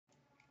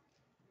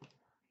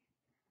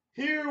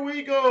Here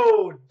we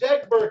go.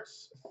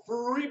 Degbert's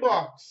free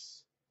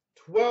box.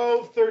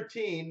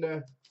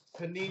 12-13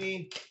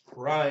 Panini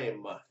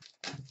Prime.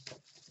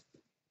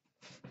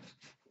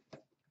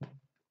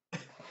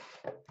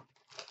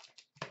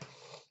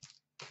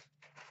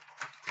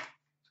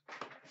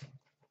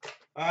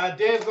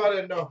 Dan's not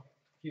in, no.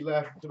 He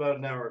left about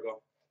an hour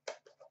ago.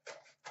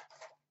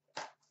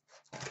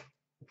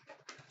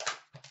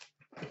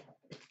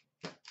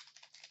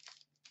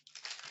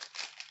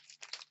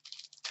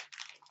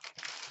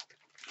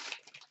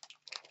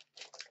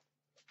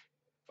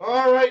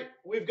 All right,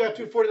 we've got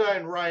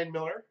 249 Ryan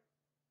Miller.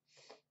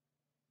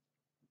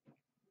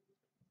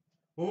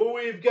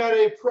 We've got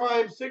a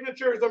prime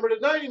signatures number to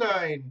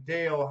 99,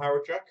 Dale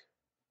Howardchuck.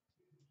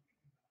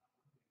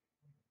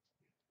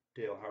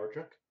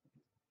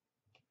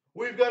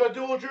 We've got a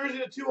dual jersey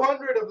to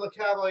 200 of Le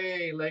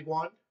Cavalier leg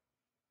one.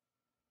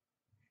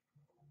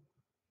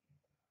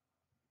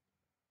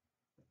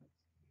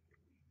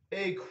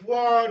 A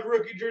quad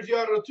rookie jersey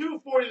auto to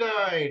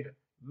 249,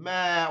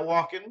 Matt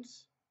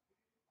Watkins.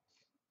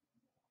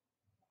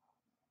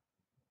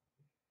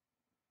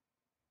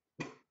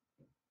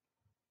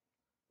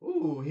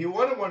 Ooh, he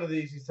wanted one of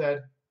these, he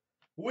said.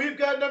 We've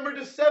got number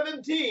to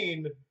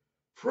 17,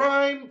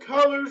 Prime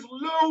Colors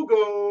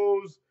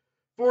logos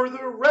for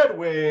the Red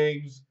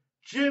Wings,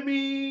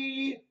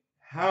 Jimmy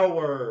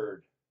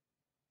Howard.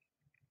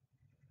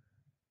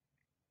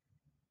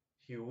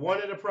 He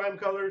wanted a Prime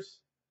Colors.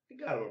 He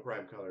got him a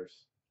Prime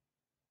Colors.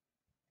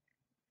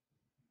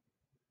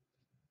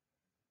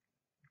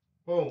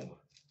 Boom.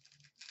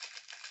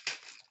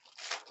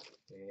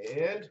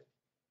 And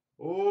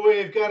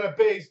we've got a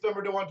base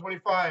number to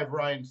 125,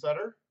 Ryan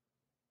Sutter.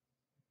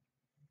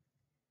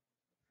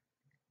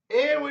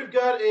 And we've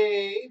got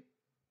a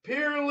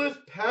Peerless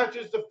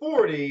Patches to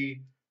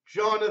 40,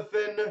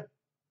 Jonathan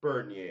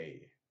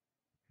Bernier.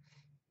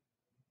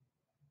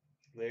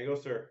 There you go,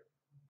 sir.